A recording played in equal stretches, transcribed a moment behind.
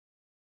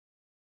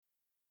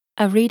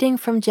A reading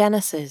from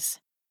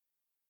Genesis.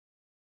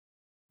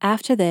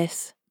 After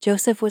this,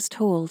 Joseph was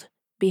told,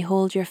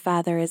 "Behold, your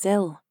father is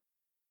ill."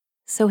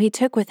 So he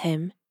took with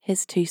him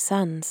his 2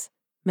 sons,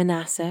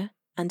 Manasseh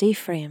and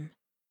Ephraim.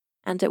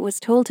 And it was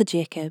told to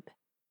Jacob,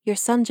 "Your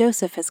son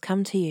Joseph has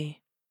come to you."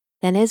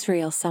 Then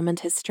Israel summoned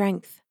his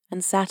strength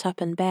and sat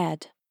up in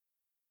bed.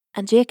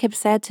 And Jacob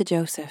said to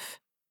Joseph,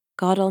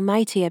 "God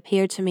Almighty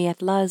appeared to me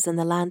at Luz in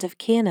the land of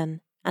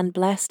Canaan and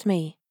blessed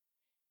me,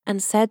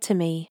 and said to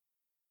me,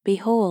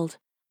 'Behold,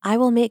 I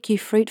will make you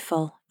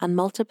fruitful and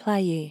multiply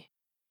you,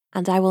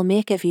 and I will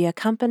make of you a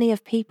company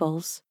of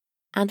peoples,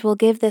 and will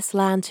give this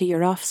land to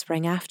your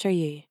offspring after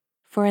you,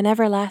 for an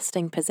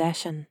everlasting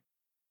possession.'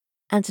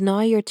 And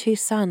now your 2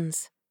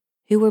 sons,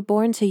 who were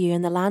born to you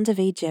in the land of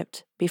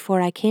Egypt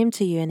before I came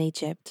to you in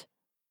Egypt,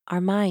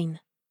 are mine.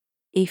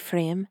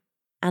 Ephraim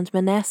and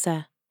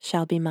Manasseh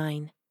shall be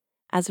mine,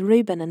 as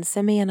Reuben and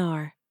Simeon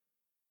are,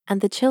 and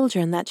the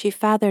children that you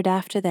fathered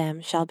after them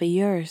shall be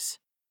yours.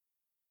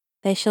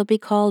 They shall be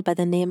called by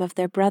the name of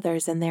their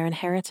brothers in their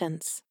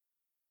inheritance.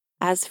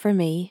 As for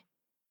me,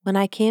 when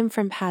I came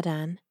from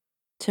Paddan,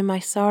 to my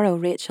sorrow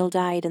Rachel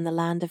died in the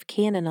land of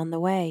Canaan on the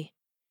way,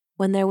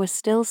 when there was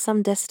still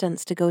some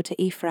distance to go to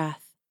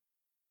Ephrath.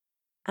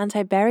 And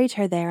I buried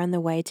her there on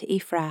the way to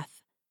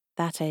Ephrath,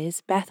 that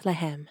is,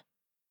 Bethlehem.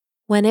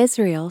 When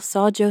Israel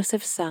saw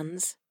Joseph's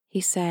sons,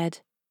 he said,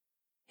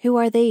 'Who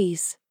are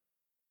these?'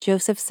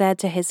 Joseph said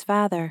to his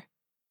father,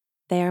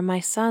 'They are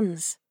my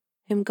sons,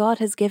 whom God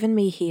has given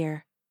me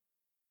here.'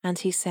 And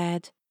he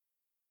said,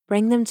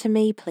 'Bring them to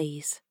me,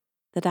 please,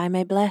 that I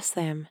may bless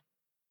them.'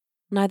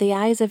 Now the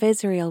eyes of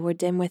Israel were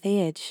dim with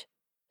age,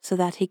 so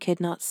that he could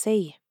not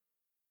see.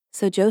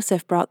 So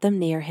Joseph brought them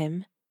near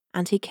him,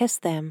 and he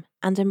kissed them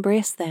and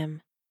embraced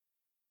them.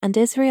 And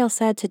Israel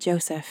said to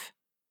Joseph,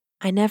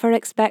 'I never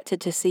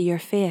expected to see your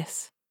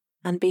face,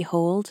 and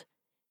behold,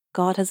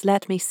 God has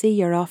let me see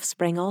your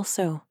offspring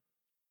also.'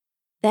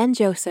 Then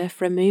Joseph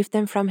removed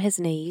them from his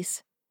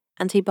knees,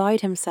 and he bowed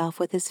himself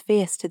with his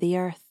face to the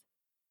earth.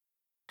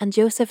 And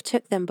Joseph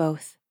took them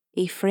both,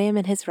 Ephraim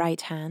in his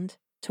right hand,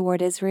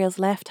 toward Israel's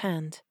left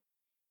hand,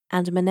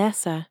 and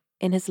Manasseh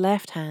in his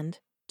left hand,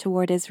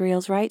 toward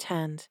Israel's right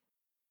hand,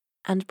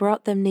 and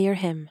brought them near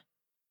him.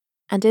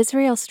 And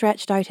Israel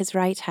stretched out his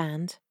right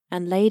hand,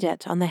 and laid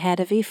it on the head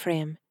of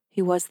Ephraim,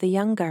 who was the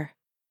younger,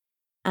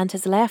 and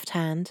his left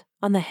hand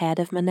on the head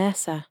of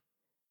Manasseh,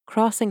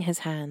 crossing his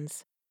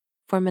hands,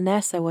 for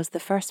Manasseh was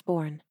the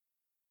firstborn.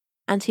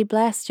 And he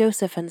blessed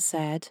Joseph and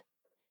said,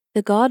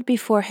 'The God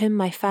before whom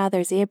my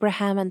fathers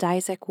Abraham and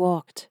Isaac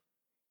walked,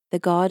 the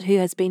God who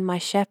has been my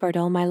shepherd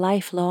all my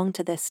life long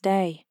to this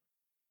day,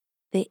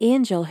 the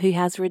angel who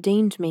has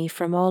redeemed me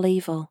from all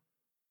evil,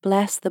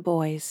 bless the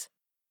boys.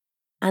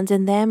 And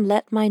in them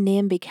let my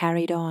name be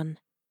carried on,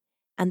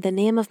 and the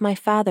name of my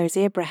fathers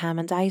Abraham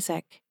and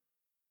Isaac.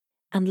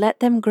 And let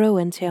them grow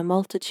into a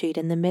multitude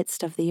in the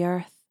midst of the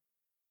earth.'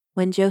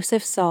 When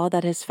Joseph saw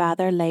that his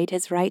father laid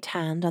his right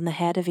hand on the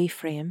head of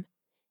Ephraim,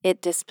 it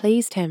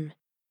displeased him,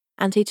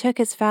 and he took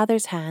his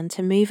father's hand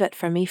to move it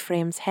from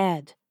Ephraim's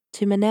head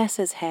to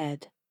Manasseh's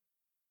head.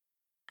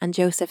 And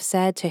Joseph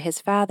said to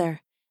his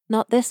father,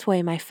 'Not this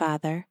way, my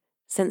father,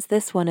 since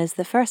this one is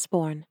the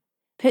firstborn.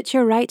 Put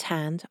your right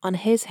hand on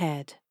his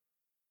head.'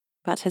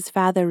 But his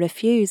father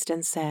refused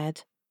and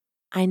said,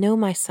 'I know,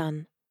 my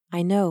son,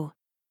 I know.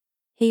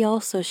 He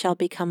also shall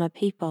become a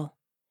people,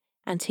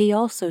 and he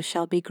also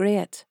shall be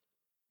great.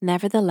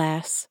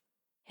 Nevertheless,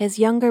 his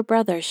younger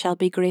brother shall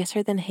be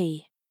greater than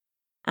he,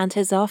 and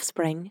his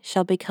offspring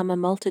shall become a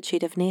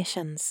multitude of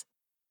nations.'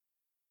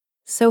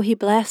 So he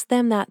blessed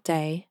them that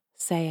day,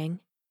 saying,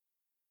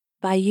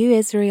 'By you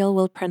Israel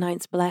will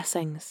pronounce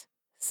blessings,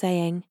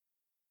 saying,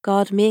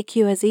 God make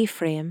you as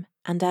Ephraim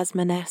and as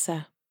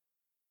Manasseh.'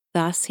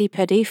 Thus he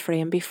put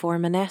Ephraim before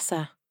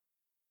Manasseh.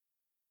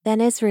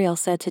 Then Israel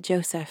said to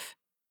Joseph,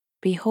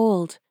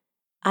 'Behold,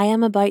 I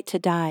am about to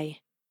die,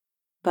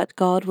 but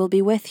God will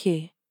be with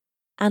you,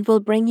 and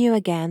will bring you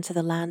again to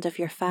the land of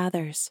your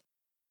fathers.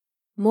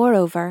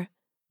 Moreover,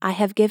 I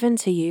have given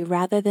to you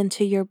rather than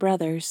to your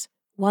brothers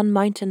one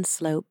mountain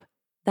slope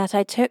that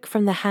I took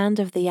from the hand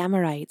of the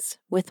Amorites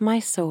with my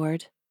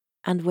sword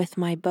and with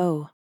my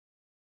bow.'"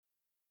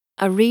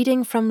 A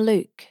reading from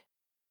Luke.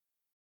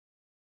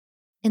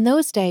 In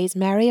those days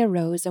Mary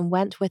arose and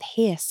went with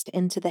haste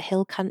into the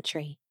hill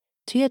country,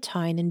 to a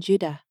town in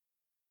Judah.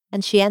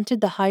 And she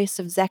entered the house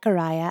of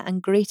Zechariah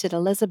and greeted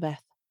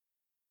Elizabeth.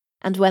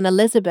 And when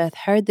Elizabeth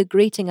heard the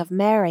greeting of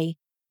Mary,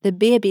 the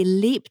baby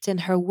leaped in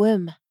her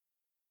womb.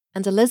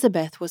 And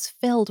Elizabeth was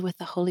filled with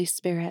the Holy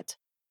Spirit,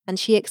 and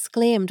she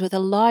exclaimed with a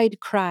loud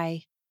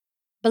cry,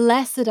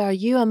 "Blessed are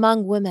you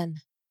among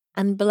women,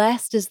 and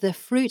blessed is the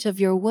fruit of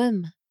your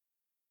womb.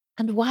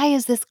 And why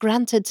is this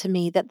granted to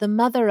me, that the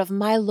mother of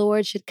my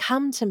Lord should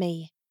come to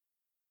me?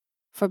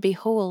 For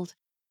behold,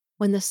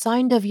 when the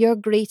sound of your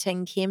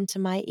greeting came to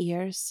my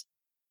ears,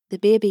 the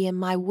baby in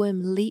my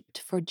womb leaped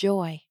for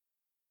joy.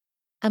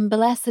 And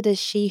blessed is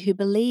she who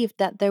believed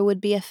that there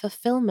would be a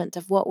fulfillment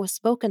of what was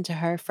spoken to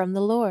her from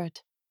the Lord."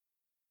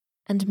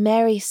 And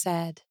Mary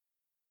said,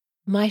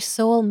 My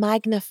soul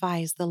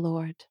magnifies the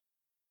Lord,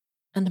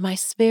 and my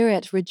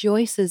spirit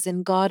rejoices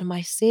in God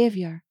my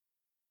Saviour,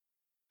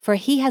 for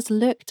he has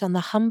looked on the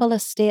humble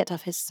estate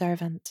of his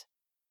servant.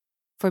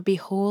 For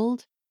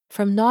behold,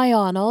 from now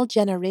on all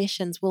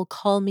generations will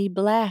call me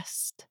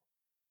blessed.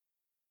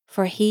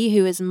 For he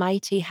who is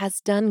mighty has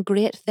done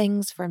great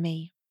things for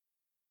me,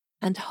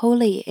 and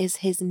holy is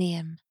his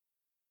name.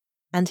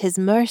 And his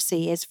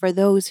mercy is for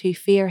those who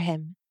fear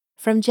him,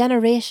 from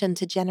generation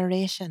to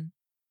generation.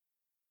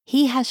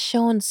 He has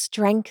shown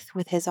strength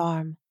with his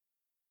arm.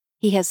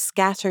 He has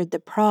scattered the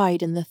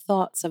proud in the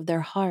thoughts of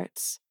their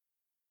hearts.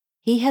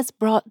 He has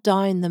brought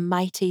down the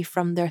mighty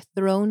from their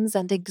thrones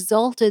and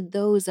exalted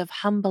those of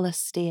humble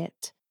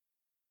estate.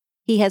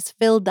 He has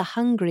filled the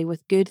hungry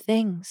with good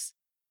things,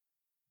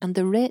 and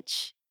the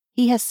rich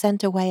he has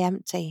sent away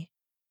empty.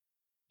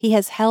 He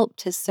has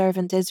helped his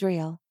servant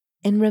Israel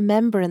in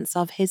remembrance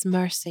of his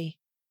mercy,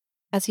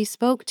 as he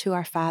spoke to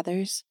our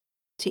fathers,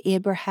 to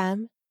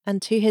Abraham,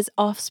 and to his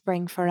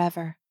offspring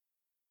forever.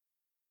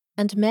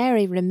 And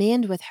Mary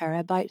remained with her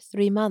about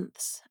 3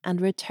 months and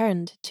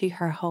returned to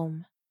her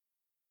home.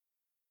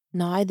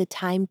 Now the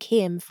time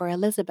came for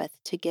Elizabeth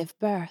to give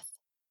birth,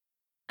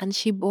 and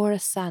she bore a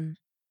son.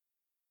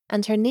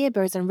 And her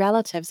neighbours and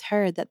relatives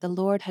heard that the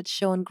Lord had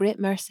shown great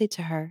mercy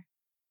to her,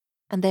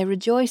 and they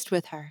rejoiced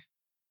with her.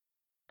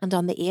 And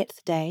on the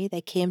 8th day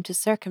they came to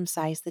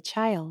circumcise the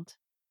child.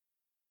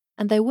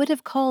 And they would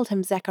have called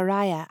him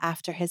Zechariah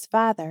after his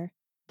father,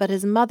 but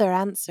his mother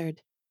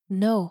answered,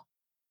 No,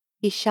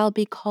 he shall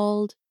be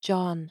called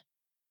John.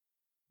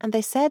 And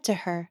they said to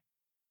her,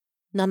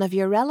 None of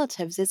your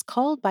relatives is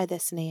called by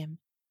this name.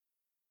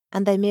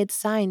 And they made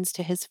signs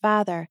to his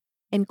father,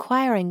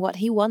 inquiring what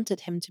he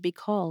wanted him to be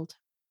called.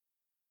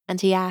 And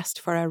he asked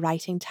for a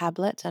writing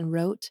tablet and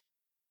wrote,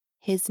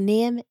 His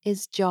name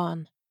is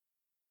John.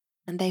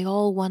 And they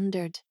all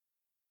wondered.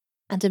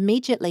 And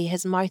immediately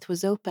his mouth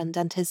was opened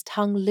and his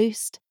tongue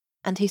loosed,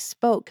 and he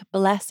spoke,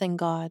 blessing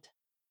God.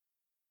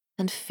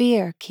 And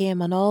fear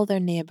came on all their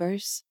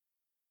neighbours.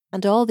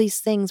 And all these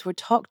things were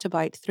talked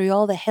about through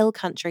all the hill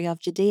country of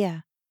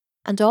Judea.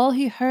 And all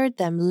who heard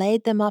them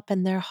laid them up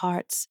in their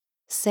hearts,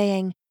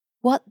 saying,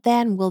 What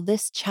then will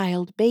this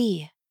child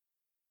be?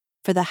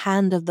 For the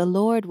hand of the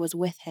Lord was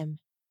with him.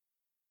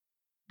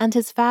 And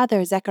his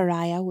father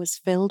Zechariah was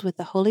filled with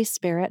the Holy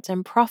Spirit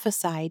and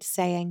prophesied,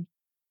 saying,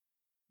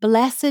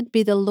 Blessed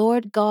be the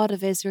Lord God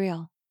of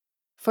Israel,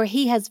 for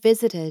he has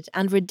visited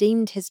and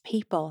redeemed his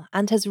people,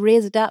 and has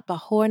raised up a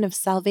horn of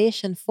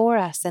salvation for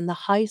us in the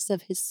house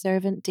of his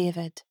servant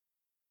David,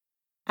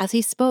 as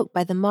he spoke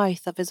by the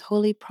mouth of his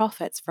holy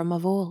prophets from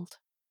of old,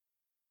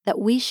 that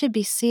we should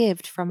be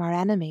saved from our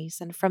enemies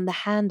and from the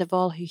hand of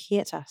all who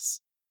hate us,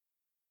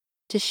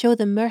 to show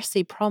the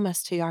mercy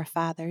promised to our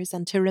fathers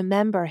and to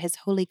remember his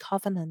holy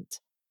covenant,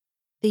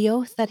 the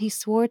oath that he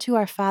swore to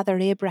our father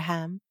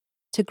Abraham,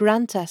 to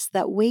grant us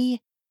that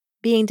we,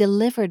 being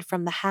delivered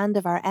from the hand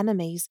of our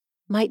enemies,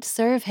 might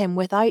serve him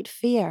without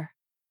fear,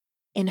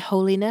 in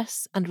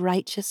holiness and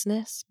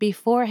righteousness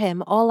before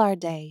him all our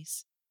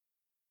days.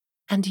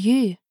 And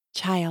you,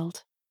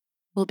 child,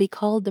 will be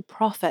called the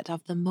prophet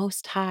of the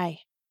Most High,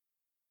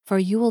 for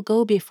you will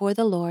go before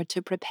the Lord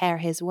to prepare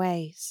his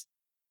ways,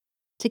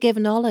 to give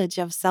knowledge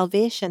of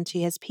salvation to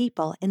his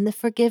people in the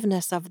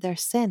forgiveness of their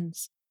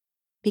sins,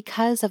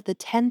 because of the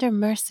tender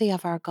mercy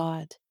of our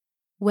God,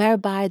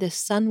 whereby the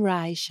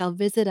sunrise shall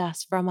visit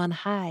us from on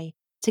high,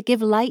 to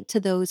give light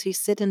to those who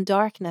sit in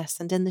darkness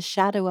and in the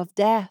shadow of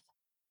death,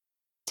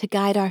 to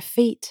guide our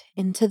feet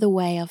into the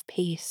way of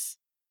peace.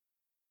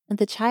 And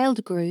the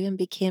child grew and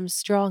became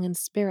strong in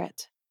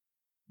spirit,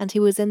 and he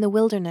was in the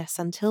wilderness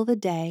until the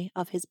day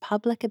of his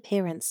public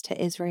appearance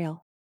to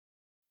Israel.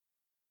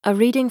 A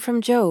reading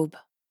from Job.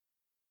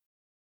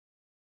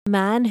 A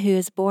man who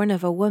is born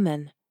of a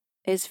woman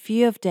is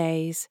few of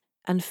days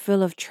and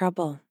full of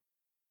trouble.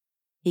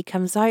 He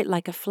comes out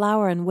like a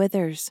flower and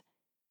withers.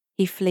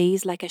 He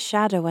flees like a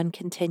shadow and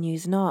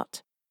continues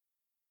not.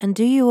 And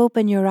do you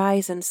open your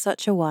eyes in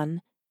such a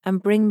one,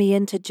 and bring me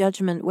into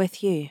judgment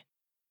with you?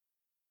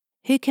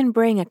 Who can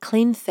bring a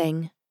clean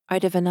thing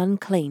out of an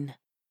unclean?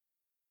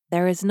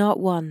 There is not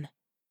one.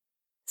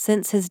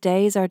 Since his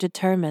days are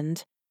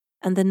determined,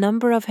 and the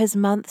number of his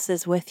months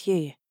is with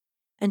you,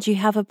 and you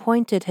have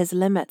appointed his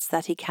limits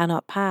that he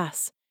cannot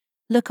pass,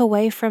 look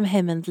away from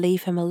him and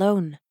leave him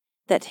alone,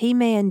 that he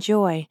may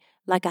enjoy,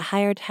 like a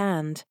hired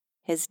hand,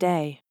 his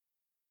day.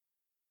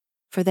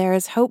 For there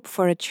is hope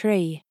for a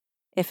tree,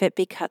 if it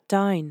be cut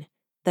down,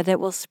 that it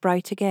will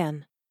sprout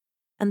again,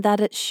 and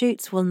that its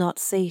shoots will not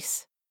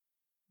cease.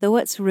 Though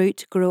its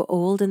root grow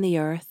old in the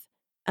earth,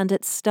 and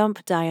its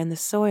stump die in the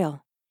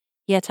soil,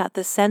 yet at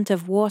the scent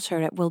of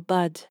water it will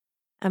bud,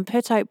 and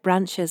put out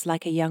branches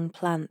like a young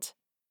plant.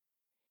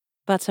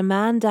 But a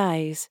man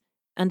dies,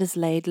 and is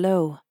laid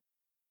low.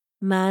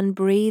 Man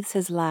breathes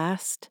his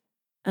last,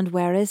 and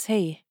where is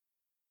he?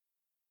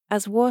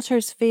 As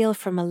waters fail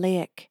from a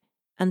lake,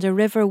 and a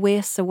river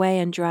wastes away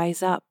and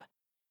dries up,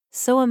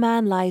 so a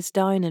man lies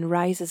down and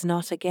rises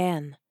not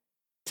again.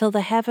 Till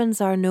the heavens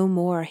are no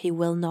more he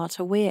will not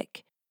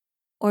awake.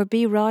 or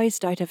be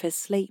roused out of his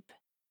sleep.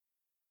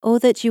 O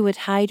that you would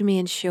hide me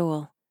in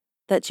Sheol,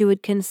 that you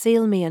would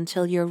conceal me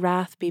until your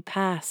wrath be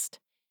past,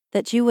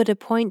 that you would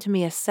appoint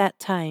me a set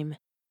time,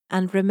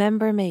 and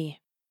remember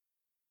me.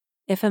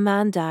 If a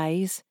man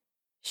dies,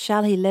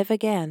 shall he live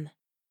again?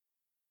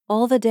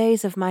 All the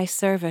days of my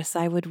service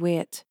I would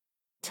wait,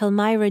 till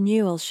my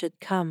renewal should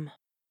come.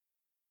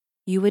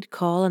 You would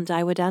call and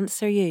I would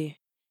answer you.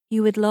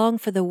 You would long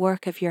for the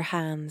work of your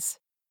hands.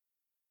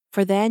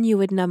 For then you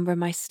would number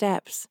my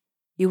steps.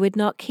 You would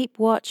not keep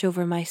watch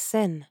over my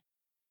sin.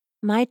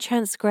 My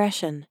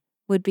transgression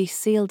would be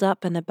sealed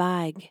up in a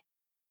bag,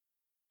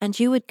 and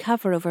you would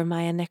cover over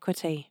my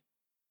iniquity.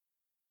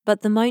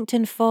 But the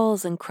mountain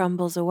falls and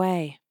crumbles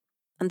away,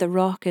 and the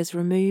rock is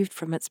removed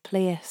from its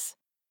place.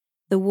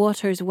 The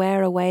waters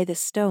wear away the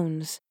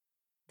stones,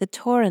 the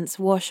torrents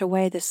wash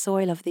away the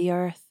soil of the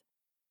earth.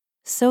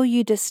 So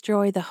you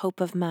destroy the hope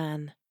of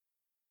man.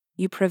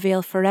 You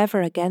prevail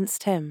forever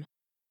against him,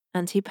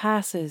 and he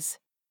passes.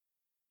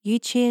 You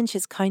change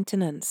his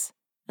countenance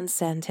and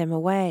send him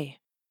away.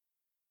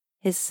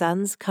 His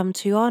sons come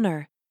to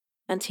honor,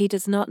 and he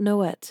does not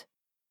know it.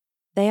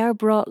 They are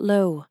brought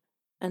low,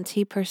 and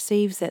he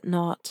perceives it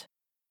not.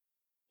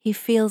 He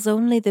feels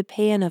only the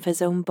pain of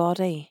his own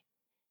body,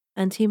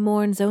 and he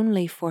mourns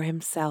only for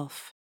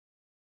himself.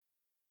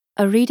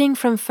 A reading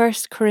from 1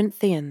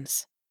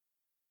 Corinthians.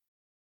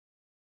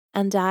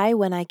 And I,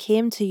 when I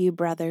came to you,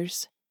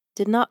 brothers,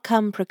 did not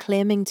come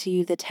proclaiming to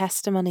you the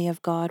testimony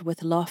of God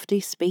with lofty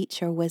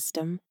speech or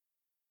wisdom.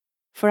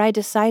 For I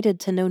decided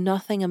to know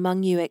nothing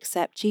among you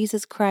except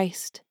Jesus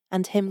Christ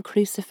and him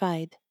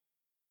crucified.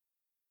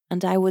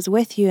 And I was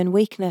with you in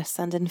weakness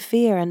and in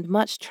fear and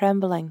much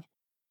trembling,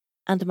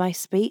 and my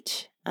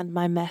speech and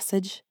my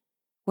message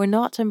were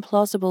not in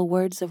plausible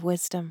words of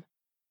wisdom,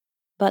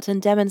 but in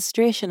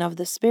demonstration of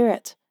the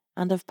Spirit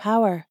and of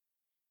power,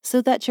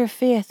 so that your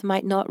faith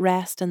might not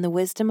rest in the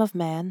wisdom of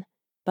men,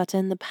 but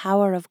in the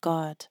power of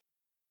God.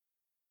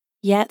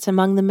 Yet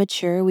among the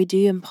mature we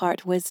do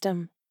impart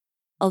wisdom,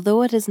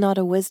 although it is not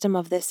a wisdom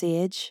of this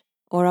age,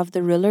 or of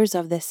the rulers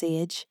of this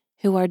age,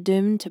 who are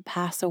doomed to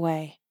pass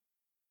away.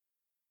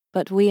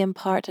 But we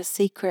impart a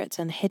secret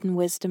and hidden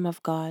wisdom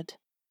of God,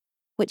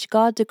 which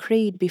God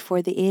decreed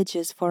before the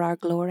ages for our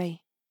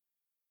glory.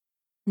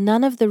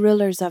 None of the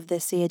rulers of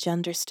this age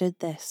understood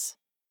this,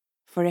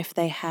 for if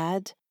they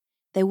had,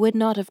 they would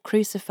not have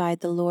crucified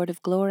the Lord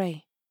of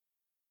glory.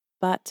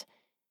 But,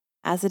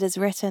 as it is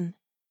written,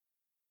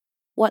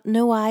 what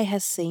no eye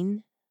has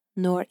seen,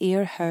 nor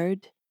ear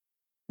heard,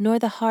 nor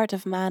the heart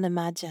of man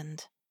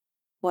imagined,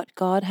 what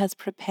God has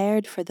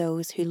prepared for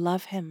those who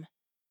love him.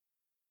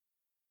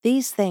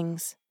 These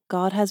things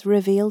God has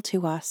revealed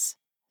to us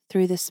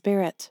through the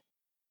Spirit.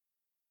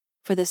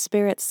 For the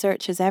Spirit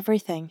searches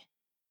everything,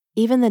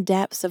 even the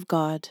depths of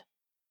God.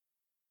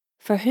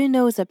 For who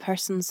knows a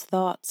person's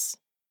thoughts,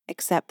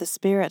 except the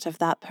spirit of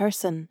that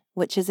person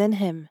which is in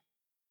him?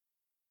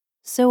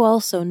 So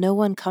also no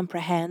one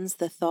comprehends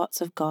the thoughts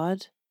of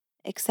God,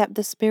 except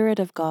the Spirit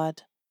of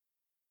God.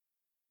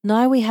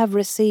 Now we have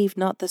received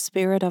not the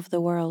spirit of the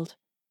world,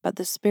 but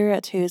the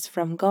Spirit who is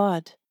from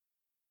God,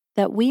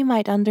 that we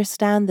might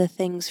understand the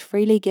things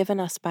freely given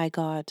us by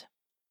God.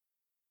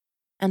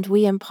 And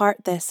we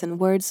impart this in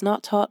words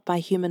not taught by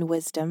human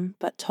wisdom,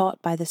 but taught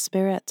by the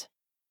Spirit,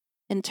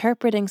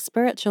 interpreting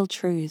spiritual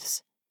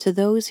truths to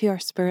those who are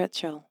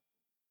spiritual.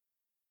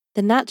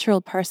 The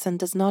natural person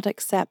does not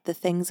accept the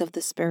things of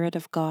the Spirit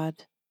of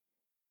God,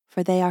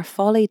 for they are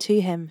folly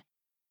to him,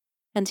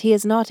 and he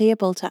is not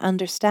able to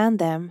understand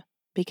them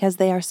because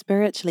they are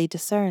spiritually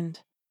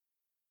discerned.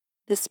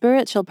 The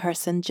spiritual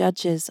person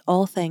judges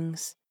all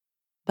things,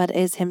 but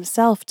is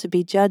himself to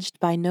be judged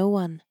by no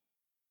one.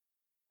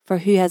 For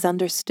who has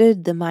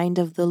understood the mind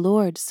of the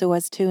Lord so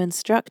as to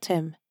instruct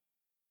him?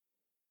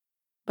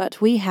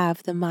 But we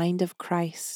have the mind of Christ.